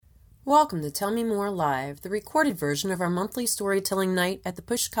Welcome to Tell Me More Live, the recorded version of our monthly storytelling night at the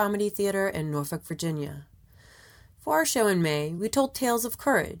Push Comedy Theater in Norfolk, Virginia. For our show in May, we told tales of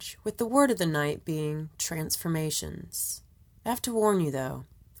courage, with the word of the night being transformations. I have to warn you, though,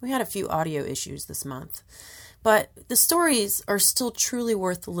 we had a few audio issues this month, but the stories are still truly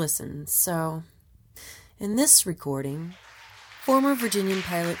worth the listen, so... In this recording, former Virginian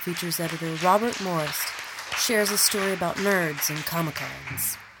Pilot features editor Robert Morris shares a story about nerds and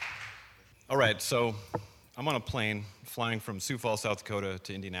Comic-Cons. All right, so I'm on a plane flying from Sioux Falls, South Dakota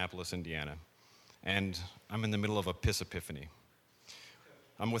to Indianapolis, Indiana, and I'm in the middle of a piss epiphany.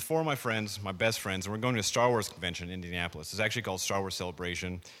 I'm with four of my friends, my best friends, and we're going to a Star Wars convention in Indianapolis. It's actually called Star Wars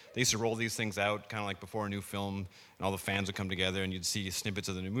Celebration. They used to roll these things out kind of like before a new film, and all the fans would come together, and you'd see snippets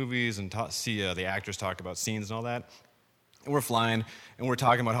of the new movies and see the actors talk about scenes and all that. And we're flying, and we're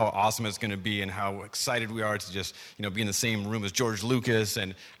talking about how awesome it's going to be and how excited we are to just, be in the same room as George Lucas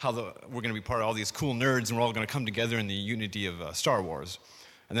and how we're going to be part of all these cool nerds and we're all going to come together in the unity of Star Wars.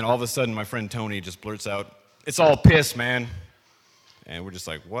 And then all of a sudden, my friend Tony just blurts out, "It's all piss, man." And we're just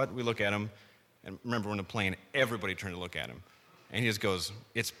like, what? We look at him, and remember, we're in a plane, everybody turned to look at him. And he just goes,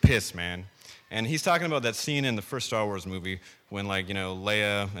 "It's piss, man." And he's talking about that scene in the first Star Wars movie when,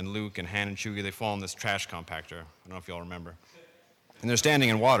 Leia and Luke and Han and Chewie, they fall in this trash compactor. I don't know if y'all remember. And they're standing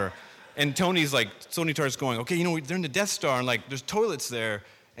in water. And Tony starts going, okay, they're in the Death Star, and, there's toilets there,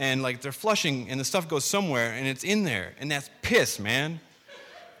 and, they're flushing, and the stuff goes somewhere, and it's in there. And that's piss, man.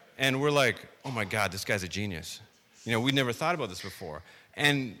 And we're like, oh, my God, this guy's a genius. We'd never thought about this before.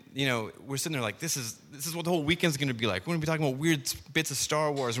 And, we're sitting there like, this is what the whole weekend's going to be like. We're going to be talking about weird bits of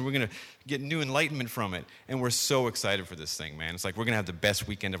Star Wars, and we're going to get new enlightenment from it. And we're so excited for this thing, man. It's like we're going to have the best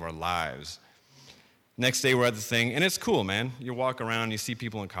weekend of our lives. Next day, we're at the thing, and it's cool, man. You walk around, you see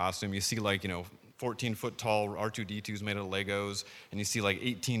people in costume. You see, 14-foot-tall R2-D2s made out of Legos, and you see,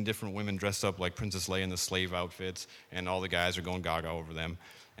 18 different women dressed up like Princess Leia in the slave outfits, and all the guys are going gaga over them.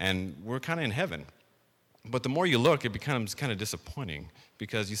 And we're kind of in heaven. But the more you look, it becomes kind of disappointing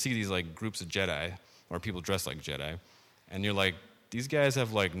because you see these groups of Jedi or people dressed like Jedi, and you're like, these guys have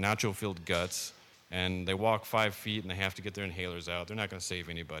nacho-filled guts, and they walk 5 feet, and they have to get their inhalers out. They're not going to save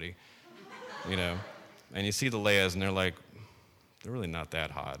anybody, And you see the Leias, and they're really not that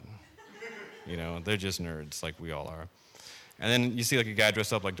hot, They're just nerds like we all are. And then you see a guy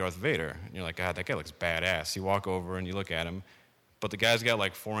dressed up like Darth Vader, and you're like, God, that guy looks badass. You walk over and you look at him. But the guy's got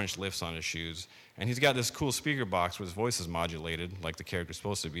 4-inch lifts on his shoes, and he's got this cool speaker box where his voice is modulated, like the character's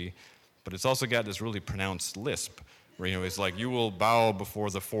supposed to be, but it's also got this really pronounced lisp, where, it's like, you will bow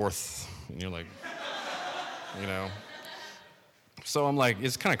before the fourth, and you're like, So I'm like,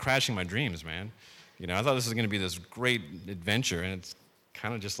 it's kind of crashing my dreams, man. I thought this was going to be this great adventure, and it's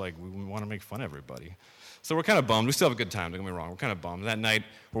kind of just we want to make fun of everybody. So we're kind of bummed. We still have a good time, don't get me wrong. We're kind of bummed. That night,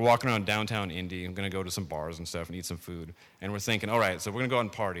 we're walking around downtown Indy. I'm going to go to some bars and stuff and eat some food. And we're thinking, all right, so we're going to go out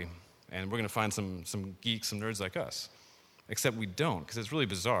and party. And we're going to find some geeks, some nerds like us. Except we don't, because it's really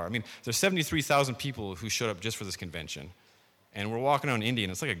bizarre. I mean, there's 73,000 people who showed up just for this convention. And we're walking around Indy, and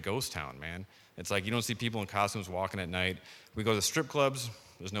it's like a ghost town, man. It's like you don't see people in costumes walking at night. We go to the strip clubs.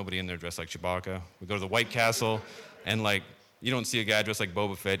 There's nobody in there dressed like Chewbacca. We go to the White Castle, and you don't see a guy dressed like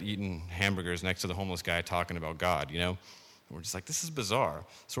Boba Fett eating hamburgers next to the homeless guy talking about God, And we're just like, this is bizarre.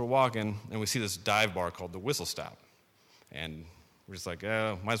 So we're walking, and we see this dive bar called the Whistle Stop. And we're just like,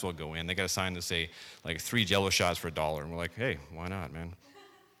 might as well go in. They got a sign to say, 3 Jello shots for $1. And we're like, hey, why not, man?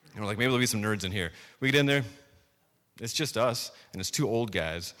 And we're like, maybe there'll be some nerds in here. We get in there. It's just us, and it's 2 old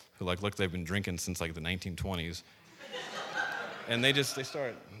guys who, look, they've been drinking since, the 1920s. And they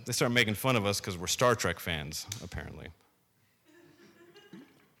start making fun of us because we're Star Trek fans, apparently.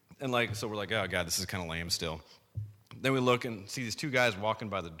 And so we're like, oh, God, this is kind of lame still. Then we look and see these 2 guys walking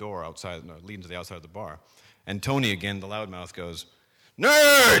by the door outside, leading to the outside of the bar. And Tony, again, the loudmouth, goes,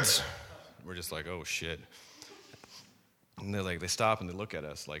 "Nerds!" We're just like, oh, shit. And they stop and they look at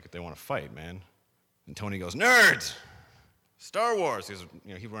us like they want to fight, man. And Tony goes, "Nerds! Star Wars." He was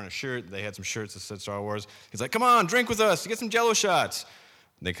wearing a shirt. They had some shirts that said Star Wars. He's like, "Come on, drink with us. Get some Jello shots."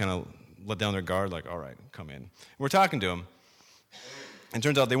 They kind of let down their guard, like, all right, come in. We're talking to him. And it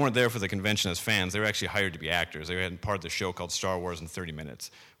turns out they weren't there for the convention as fans. They were actually hired to be actors. They had part of the show called Star Wars in 30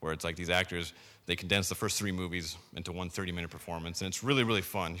 Minutes, where it's these actors, they condense the first 3 movies into one 30-minute performance, and it's really, really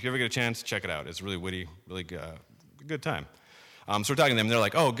fun. If you ever get a chance, check it out. It's really witty, really good time. So we're talking to them, and they're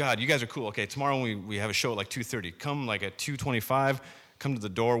like, oh, God, you guys are cool. Okay, tomorrow we have a show at 2:30. Come at 2:25. Come to the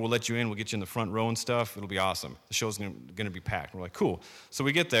door. We'll let you in. We'll get you in the front row and stuff. It'll be awesome. The show's going to be packed. We're like, cool. So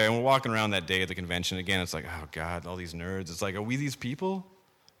we get there, and we're walking around that day at the convention. Again, it's like, oh, God, all these nerds. It's like, are we these people?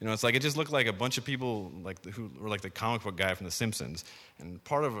 You know, it's like it just looked like a bunch of people like who were like the comic book guy from The Simpsons. And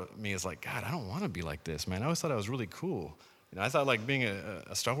part of me is like, God, I don't want to be like this, man. I always thought I was really cool. You know, I thought like being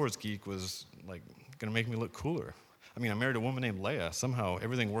a Star Wars geek was like gonna make me look cooler. I mean, I married a woman named Leia. Somehow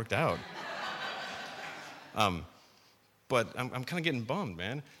everything worked out. But I'm kind of getting bummed,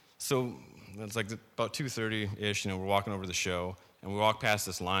 man. So it's like about 2:30-ish, you know, we're walking over to the show, and we walk past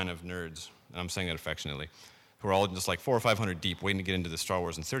this line of nerds, and I'm saying that affectionately, who are all just like 400 or 500 deep, waiting to get into the Star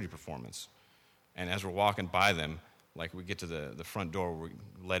Wars in 30 performance. And as we're walking by them, like we get to the front door, we're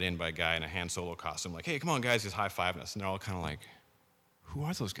let in by a guy in a Han Solo costume, like, hey, come on, guys, just high-fiving us. And they're all kind of like, who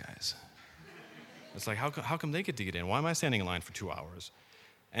are those guys? It's like, how come they get to get in? Why am I standing in line for 2 hours?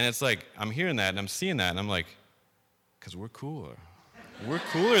 And it's like, I'm hearing that, and I'm seeing that, and I'm like, because we're cooler. We're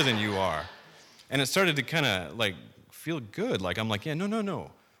cooler than you are. And it started to kind of, like, feel good. Like, I'm like, yeah,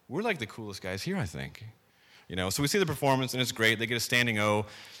 no. We're, like, the coolest guys here, I think. You know, so we see the performance, and it's great. They get a standing O,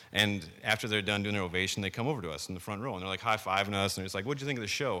 and after they're done doing their ovation, they come over to us in the front row, and they're, like, high-fiving us, and it's like, what'd you think of the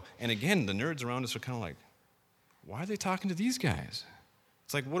show? And again, the nerds around us are kind of like, why are they talking to these guys?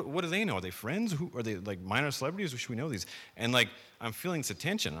 It's like, what do they know? Are they friends? Who are they, like, minor celebrities? Or should we know these? And, like, I'm feeling this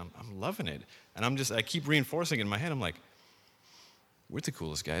attention. I'm loving it. And I keep reinforcing it in my head. I'm like, we're the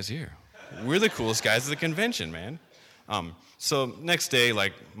coolest guys here. We're the coolest guys at the convention, man. So next day,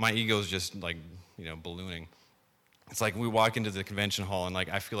 like, my ego's just, like, you know, ballooning. It's like we walk into the convention hall, and, like,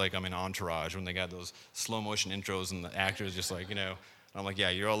 I feel like I'm in Entourage when they got those slow-motion intros, and the actors just, like, you know. I'm like, yeah,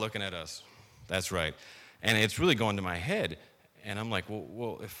 you're all looking at us. That's right. And it's really going to my head. And I'm like,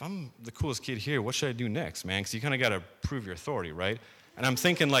 well, if I'm the coolest kid here, what should I do next, man? Because you kind of got to prove your authority, right? And I'm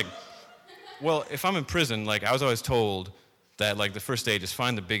thinking, like, well, if I'm in prison, like, I was always told that, like, the first day, just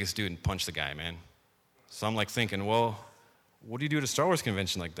find the biggest dude and punch the guy, man. So I'm, like, thinking, well, what do you do at a Star Wars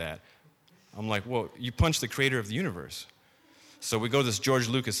convention like that? I'm like, well, you punch the creator of the universe. So we go to this George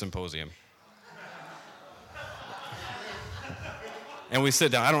Lucas symposium. And we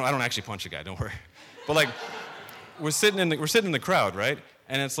sit down. I don't actually punch a guy, don't worry. But, like, we're sitting in the crowd, right?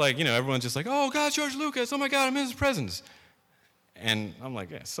 And it's like, you know, everyone's just like, oh, God, George Lucas, oh, my God, I'm in his presence. And I'm like,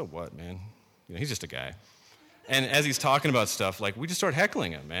 yeah, so what, man? You know, he's just a guy. And as he's talking about stuff, like, we just start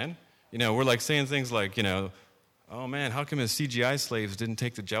heckling him, man. You know, we're, like, saying things like, you know, oh, man, how come his CGI slaves didn't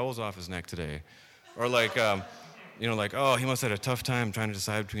take the jowls off his neck today? Or, like, you know, like, oh, he must have had a tough time trying to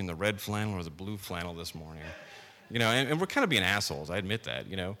decide between the red flannel or the blue flannel this morning. You know, and we're kind of being assholes, I admit that,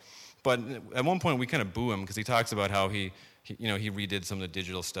 you know. But at one point, we kind of boo him because he talks about how he redid some of the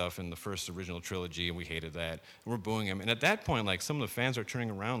digital stuff in the first original trilogy, and we hated that. And we're booing him. And at that point, like, some of the fans are turning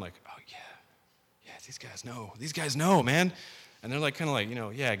around like, oh, yeah, these guys know, man. And they're like, kind of like, you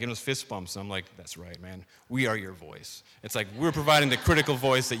know, yeah, giving us fist bumps. And I'm like, that's right, man. We are your voice. It's like we're providing the critical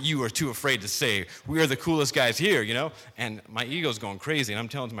voice that you are too afraid to say. We are the coolest guys here, you know? And my ego's going crazy, and I'm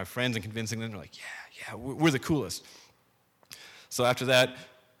telling to my friends and convincing them, they're like, yeah, we're the coolest. So after that,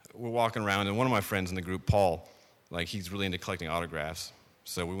 we're walking around, and one of my friends in the group, Paul, like, he's really into collecting autographs.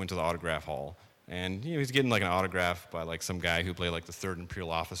 So we went to the autograph hall, and, you know, he's getting, like, an autograph by, like, some guy who played, like, the 3rd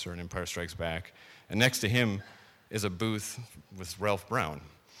Imperial officer in Empire Strikes Back. And next to him is a booth with Ralph Brown.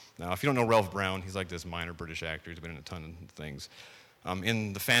 Now, if you don't know Ralph Brown, he's like this minor British actor. He's been in a ton of things.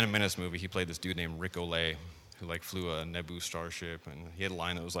 In the Phantom Menace movie, he played this dude named Rick Olay, who, like, flew a Naboo starship, and he had a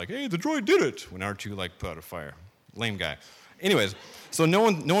line that was like, hey, the droid did it, when R2, like, put out a fire. Lame guy. Anyways, so no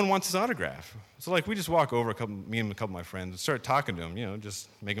one wants his autograph. So, like, we just walk over, me and a couple of my friends, and start talking to him, you know, just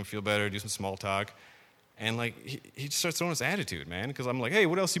make him feel better, do some small talk. And, like, he just starts throwing this attitude, man, because I'm like, hey,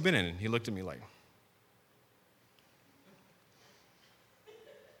 what else you been in? And he looked at me like,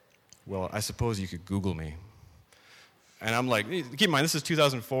 well, I suppose you could Google me. And I'm like, keep in mind, this is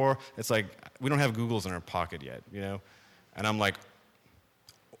 2004. It's like, we don't have Googles in our pocket yet, you know? And I'm like,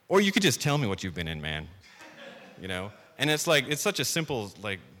 or you could just tell me what you've been in, man, you know? And it's like, it's such a simple,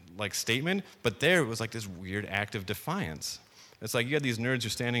 like statement, but there it was like this weird act of defiance. It's like you had these nerds who are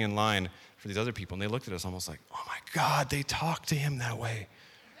standing in line for these other people, and they looked at us almost like, oh my God, they talk to him that way.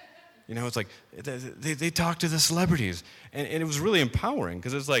 You know, it's like, they talk to the celebrities. And it was really empowering,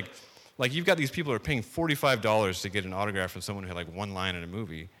 because it's like you've got these people who are paying $45 to get an autograph from someone who had like one line in a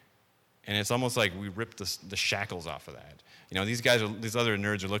movie, and it's almost like we ripped the shackles off of that. You know, these other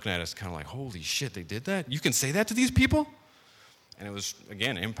nerds are looking at us kind of like, holy shit, they did that? You can say that to these people? And it was,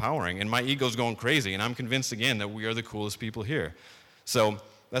 again, empowering. And my ego's going crazy. And I'm convinced, again, that we are the coolest people here. So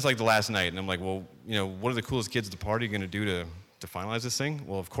that's like the last night. And I'm like, well, you know, what are the coolest kids at the party going to do to finalize this thing?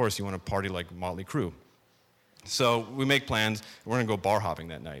 Well, of course, you want to party like Motley Crue. So we make plans. We're going to go bar hopping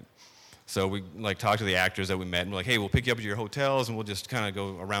that night. So we, like, talk to the actors that we met. And we're like, hey, we'll pick you up at your hotels, and we'll just kind of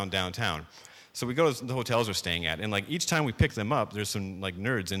go around downtown. So we go to the hotels we're staying at, and like each time we pick them up, there's some like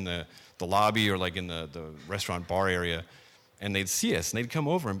nerds in the lobby or like in the restaurant bar area, and they'd see us and they'd come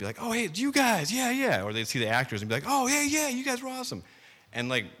over and be like, "Oh, hey, you guys, yeah," or they'd see the actors and be like, "Oh, yeah, you guys were awesome," and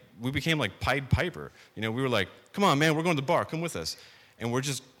like we became like Pied Piper. You know, we were like, "Come on, man, we're going to the bar, come with us," and we're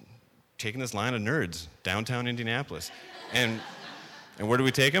just taking this line of nerds downtown Indianapolis, and where do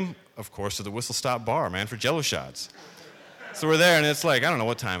we take them? Of course, to the Whistle Stop Bar, man, for Jello shots. So we're there, and it's like, I don't know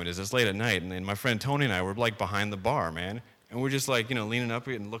what time it is. It's late at night, and my friend Tony and I were like behind the bar, man. And we're just like, you know, leaning up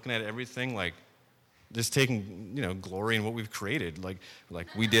and looking at everything, like just taking, you know, glory in what we've created. Like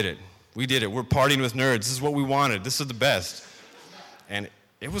we did it. We did it. We're partying with nerds. This is what we wanted. This is the best. And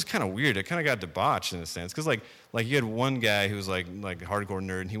it was kind of weird. It kind of got debauched in a sense. Because like you had one guy who was like a hardcore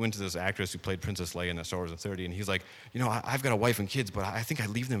nerd, and he went to this actress who played Princess Leia in the Star Wars in 30, and he's like, you know, I've got a wife and kids, but I think I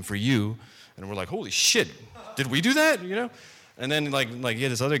leave them for you. And we're like, holy shit, did we do that? You know? And then like you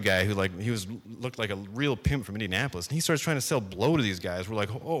had this other guy who looked like a real pimp from Indianapolis, and he starts trying to sell blow to these guys. We're like,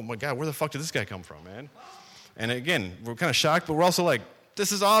 oh my God, where the fuck did this guy come from, man? And again, we're kind of shocked, but we're also like,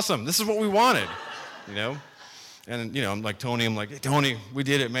 this is awesome. This is what we wanted, you know? And, you know, I'm like, hey, Tony, we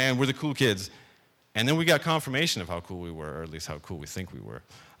did it, man. We're the cool kids. And then we got confirmation of how cool we were, or at least how cool we think we were.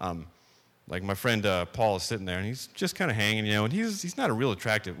 Like my friend Paul is sitting there, and he's just kind of hanging, you know, and he's not a real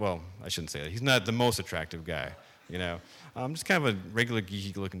attractive, well, I shouldn't say that. He's not the most attractive guy, you know. Just kind of a regular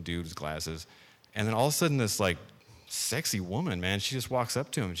geeky-looking dude with glasses. And then all of a sudden, this, like, sexy woman, man, she just walks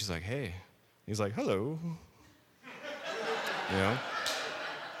up to him, and she's like, hey. He's like, hello. You know?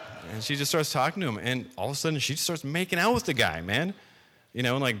 And she just starts talking to him, and all of a sudden, she just starts making out with the guy, man. You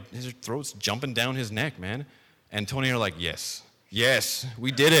know, and, like, his throat's jumping down his neck, man. And Tony and I are like, yes,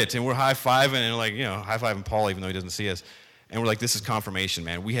 we did it. And we're high-fiving, and, like, you know, high-fiving Paul even though he doesn't see us. And we're like, this is confirmation,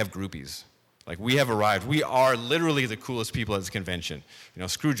 man. We have groupies. Like, we have arrived. We are literally the coolest people at this convention. You know,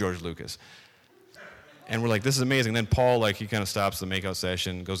 screw George Lucas. And we're like, this is amazing. Then Paul, like, he kind of stops the makeout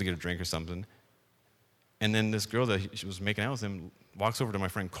session, goes to get a drink or something. And then this girl that she was making out with him walks over to my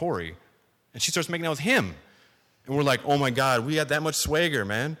friend Corey, and she starts making out with him. And we're like, oh my God, we had that much swagger,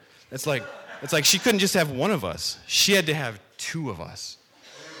 man. It's like she couldn't just have one of us. She had to have two of us.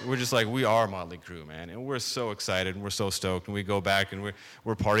 We're just like, we are Motley Crue, man. And we're so excited, and we're so stoked. And we go back, and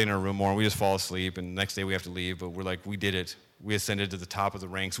we're partying in our room more, and we just fall asleep. And the next day we have to leave, but we're like, we did it. We ascended to the top of the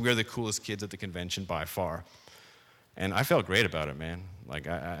ranks. We are the coolest kids at the convention by far. And I felt great about it, man. Like,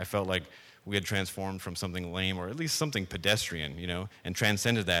 I felt like we had transformed from something lame, or at least something pedestrian, you know, and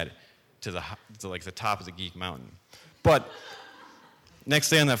transcended that to the top of the geek mountain. But next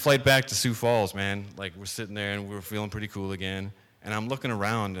day on that flight back to Sioux Falls, man, like, we're sitting there, and we're feeling pretty cool again. And I'm looking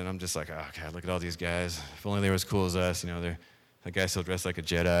around, and I'm just like, oh, God, look at all these guys. If only they were as cool as us. You know, that guy's still dressed like a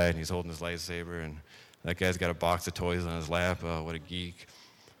Jedi, and he's holding his lightsaber, and that guy's got a box of toys on his lap. Oh, what a geek.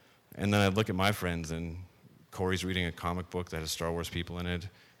 And then I look at my friends, and Corey's reading a comic book that has Star Wars people in it,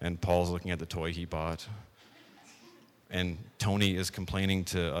 and Paul's looking at the toy he bought. And Tony is complaining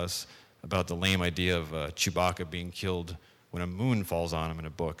to us about the lame idea of Chewbacca being killed when a moon falls on him in a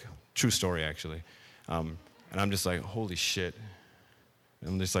book. True story, actually. And I'm just like, holy shit. And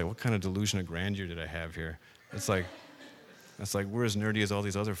I'm just like, what kind of delusion of grandeur did I have here? It's like we're as nerdy as all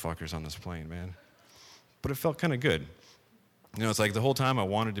these other fuckers on this plane, man. But it felt kind of good. You know, it's like the whole time I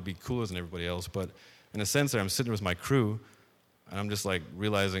wanted to be cooler than everybody else, but in a sense there, I'm sitting with my crew, and I'm just like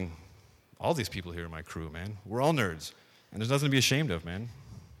realizing all these people here are my crew, man. We're all nerds, and there's nothing to be ashamed of, man.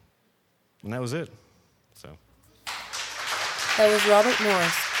 And that was it. So. That was Robert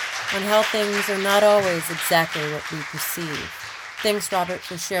Morris on how things are not always exactly what we perceive. Thanks, Robert,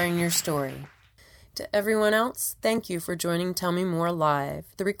 for sharing your story. To everyone else, thank you for joining Tell Me More Live,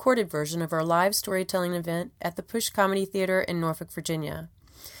 the recorded version of our live storytelling event at the Push Comedy Theater in Norfolk, Virginia.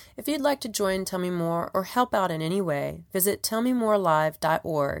 If you'd like to join Tell Me More or help out in any way, visit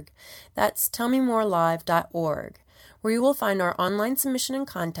tellmemorelive.org. That's tellmemorelive.org, where you will find our online submission and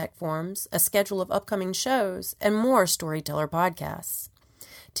contact forms, a schedule of upcoming shows, and more storyteller podcasts.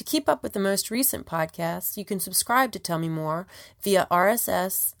 To keep up with the most recent podcasts, you can subscribe to Tell Me More via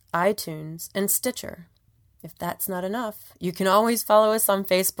RSS, iTunes, and Stitcher. If that's not enough, you can always follow us on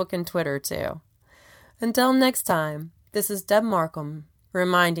Facebook and Twitter, too. Until next time, this is Deb Markham,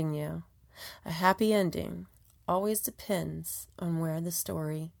 reminding you, a happy ending always depends on where the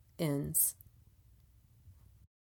story ends.